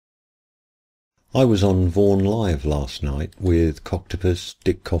I was on Vaughan Live last night with Coctopus,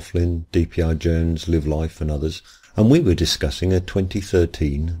 Dick Coughlin, DPI Jones, Live Life and others, and we were discussing a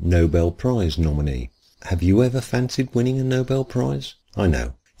 2013 Nobel Prize nominee. Have you ever fancied winning a Nobel Prize? I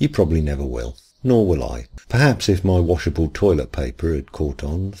know, you probably never will, nor will I. Perhaps if my washable toilet paper had caught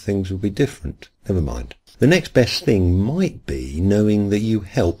on, things would be different. Never mind. The next best thing might be knowing that you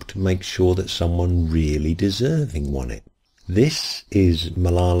helped make sure that someone really deserving won it. This is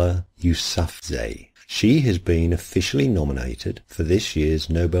Malala Yousafzai. She has been officially nominated for this year's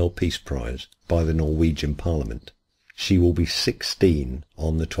Nobel Peace Prize by the Norwegian Parliament. She will be 16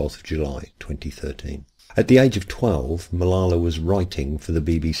 on the 12th of July 2013. At the age of 12, Malala was writing for the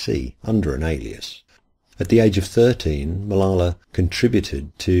BBC under an alias. At the age of 13, Malala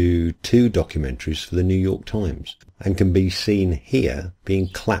contributed to 2 documentaries for the New York Times and can be seen here being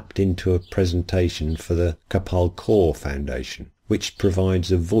clapped into a presentation for the Kapal Kaur Foundation, which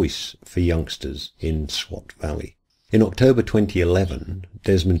provides a voice for youngsters in Swat Valley. In October 2011,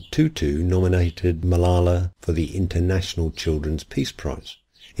 Desmond Tutu nominated Malala for the International Children's Peace Prize.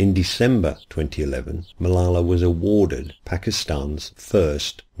 In December 2011, Malala was awarded Pakistan's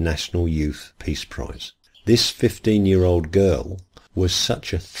first National Youth Peace Prize. This 15-year-old girl was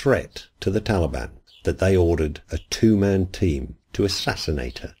such a threat to the Taliban that they ordered a 2-man team to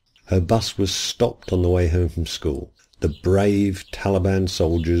assassinate her. Her bus was stopped on the way home from school. The brave Taliban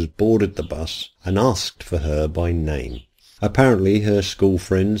soldiers boarded the bus and asked for her by name. Apparently her school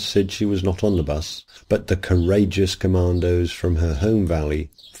friends said she was not on the bus, but the courageous commandos from her home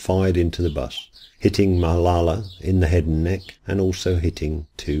valley fired into the bus, hitting Malala in the head and neck and also hitting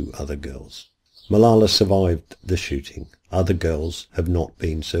 2 other girls. Malala survived the shooting. Other girls have not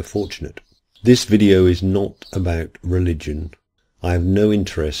been so fortunate. This video is not about religion. I have no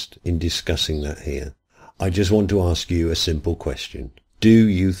interest in discussing that here. I just want to ask you a simple question. Do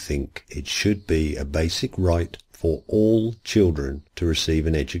you think it should be a basic right for all children to receive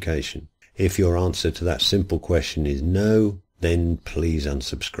an education? If your answer to that simple question is no, then please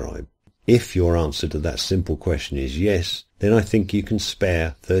unsubscribe. If your answer to that simple question is yes, then I think you can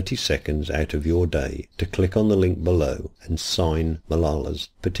spare 30 seconds out of your day to click on the link below and sign Malala's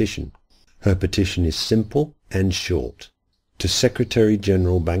petition. Her petition is simple and short. To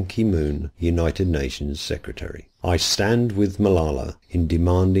Secretary-General Ban Ki-moon, United Nations Secretary. I stand with Malala in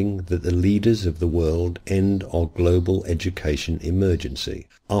demanding that the leaders of the world end our global education emergency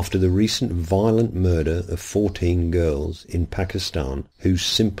after the recent violent murder of 14 girls in Pakistan who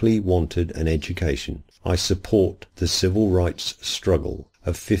simply wanted an education. I support the civil rights struggle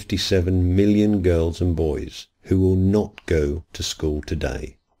of 57 million girls and boys who will not go to school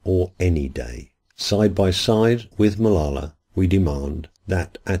today or any day. Side by side with Malala, we demand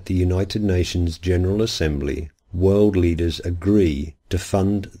that at the United Nations General Assembly, world leaders agree to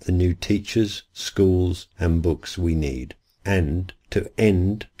fund the new teachers, schools and books we need, and to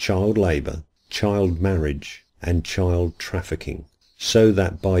end child labour, child marriage and child trafficking, so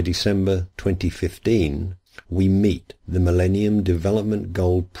that by December 2015 we meet the Millennium Development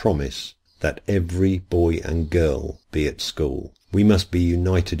Goal promise that every boy and girl be at school. We must be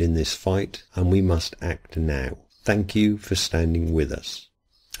united in this fight and we must act now. Thank you for standing with us.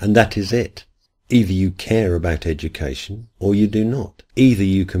 And that is it. Either you care about education or you do not. Either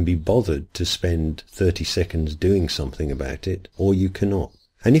you can be bothered to spend 30 seconds doing something about it or you cannot.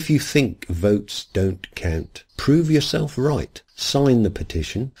 And if you think votes don't count, prove yourself right. Sign the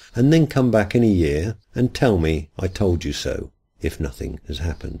petition and then come back in a year and tell me I told you so if nothing has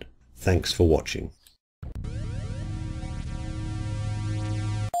happened. Thanks for watching.